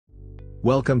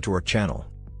Welcome to our channel.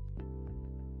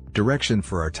 Direction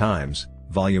for Our Times,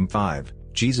 Volume 5,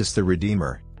 Jesus the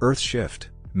Redeemer, Earth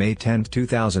Shift, May 10,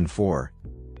 2004.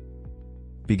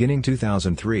 Beginning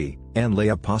 2003, Anne lay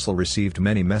Apostle received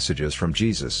many messages from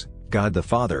Jesus, God the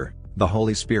Father, the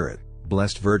Holy Spirit,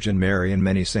 Blessed Virgin Mary and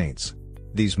many saints.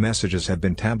 These messages have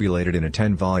been tabulated in a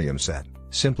 10-volume set,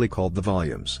 simply called the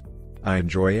volumes. I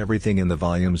enjoy everything in the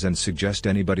volumes and suggest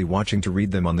anybody watching to read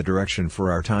them on the Direction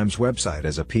for Our Times website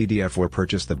as a PDF or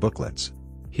purchase the booklets.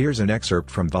 Here's an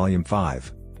excerpt from Volume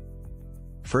 5.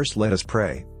 First let us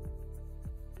pray.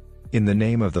 In the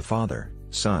name of the Father,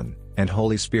 Son, and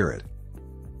Holy Spirit.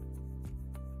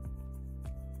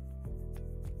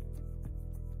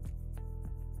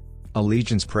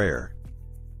 Allegiance Prayer.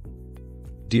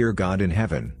 Dear God in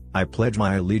heaven, I pledge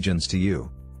my allegiance to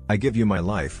you. I give you my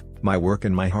life, my work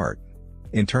and my heart.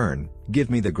 In turn, give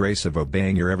me the grace of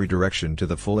obeying your every direction to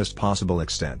the fullest possible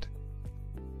extent.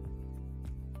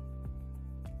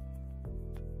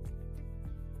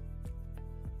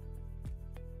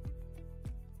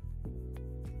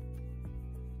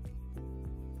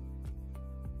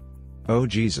 O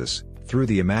Jesus, through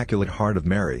the Immaculate Heart of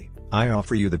Mary, I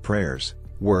offer you the prayers,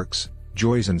 works,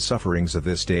 joys and sufferings of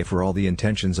this day for all the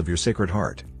intentions of your Sacred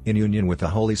Heart, in union with the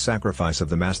holy sacrifice of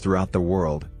the Mass throughout the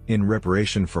world, in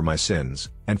reparation for my sins,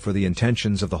 and for the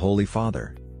intentions of the Holy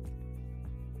Father.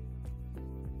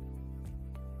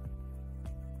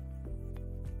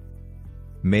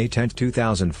 May 10,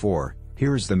 2004,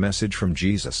 here is the message from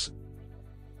Jesus.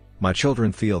 My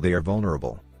children feel they are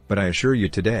vulnerable, but I assure you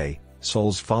today,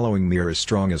 souls following me are as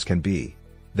strong as can be.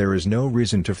 There is no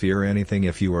reason to fear anything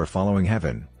if you are following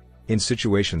heaven. In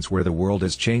situations where the world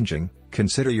is changing,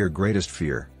 consider your greatest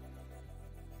fear.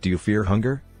 Do you fear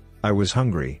hunger? I was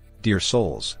hungry, dear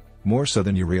souls, more so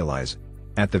than you realize.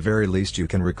 At the very least you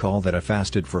can recall that I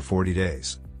fasted for 40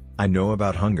 days. I know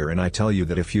about hunger and I tell you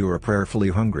that if you are prayerfully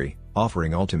hungry,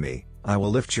 offering all to me, I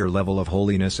will lift your level of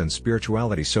holiness and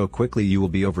spirituality so quickly you will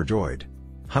be overjoyed.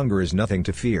 Hunger is nothing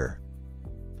to fear.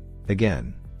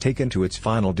 Again, taken to its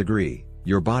final degree,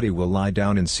 your body will lie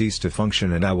down and cease to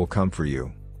function and I will come for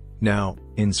you. Now,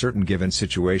 in certain given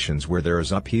situations where there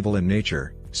is upheaval in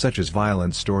nature, such as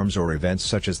violent storms or events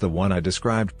such as the one I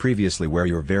described previously where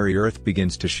your very earth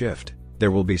begins to shift,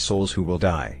 there will be souls who will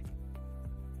die.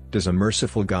 Does a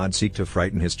merciful God seek to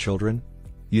frighten his children?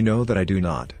 You know that I do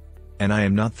not. And I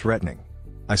am not threatening.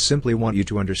 I simply want you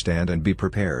to understand and be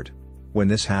prepared. When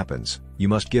this happens, you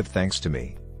must give thanks to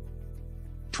me.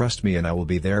 Trust me and I will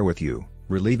be there with you,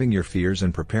 relieving your fears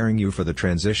and preparing you for the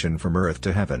transition from earth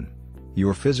to heaven.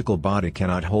 Your physical body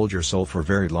cannot hold your soul for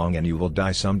very long and you will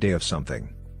die someday of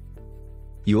something.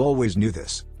 You always knew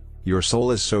this. Your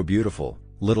soul is so beautiful,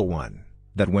 little one,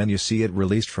 that when you see it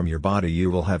released from your body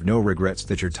you will have no regrets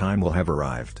that your time will have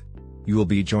arrived. You will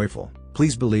be joyful,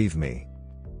 please believe me.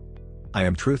 I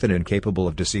am truth and incapable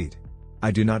of deceit.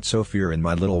 I do not sow fear in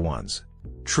my little ones.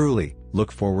 Truly,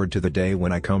 look forward to the day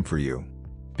when I come for you.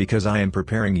 Because I am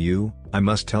preparing you, I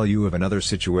must tell you of another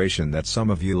situation that some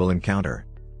of you will encounter.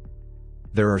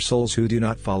 There are souls who do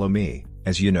not follow me,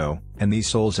 as you know, and these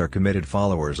souls are committed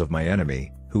followers of my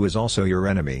enemy, who is also your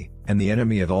enemy, and the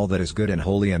enemy of all that is good and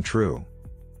holy and true.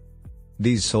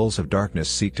 These souls of darkness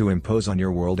seek to impose on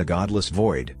your world a godless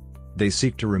void. They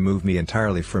seek to remove me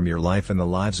entirely from your life and the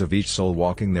lives of each soul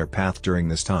walking their path during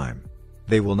this time.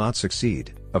 They will not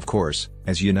succeed, of course,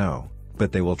 as you know,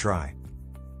 but they will try.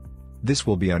 This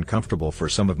will be uncomfortable for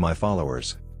some of my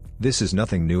followers. This is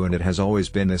nothing new and it has always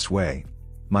been this way.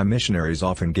 My missionaries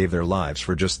often gave their lives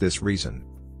for just this reason.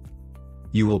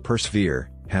 You will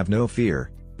persevere, have no fear,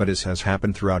 but as has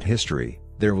happened throughout history,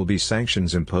 there will be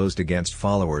sanctions imposed against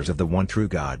followers of the one true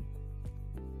God.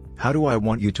 How do I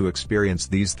want you to experience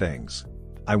these things?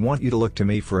 I want you to look to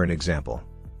me for an example.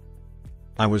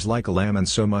 I was like a lamb and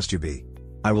so must you be.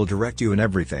 I will direct you in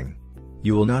everything.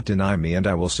 You will not deny me and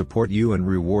I will support you and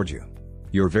reward you.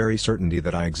 Your very certainty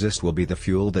that I exist will be the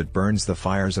fuel that burns the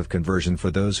fires of conversion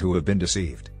for those who have been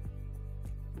deceived.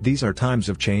 These are times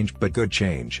of change but good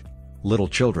change. Little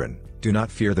children, do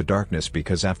not fear the darkness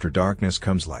because after darkness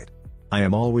comes light. I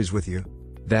am always with you.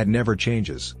 That never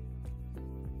changes.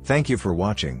 Thank you for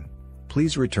watching.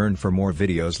 Please return for more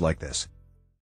videos like this.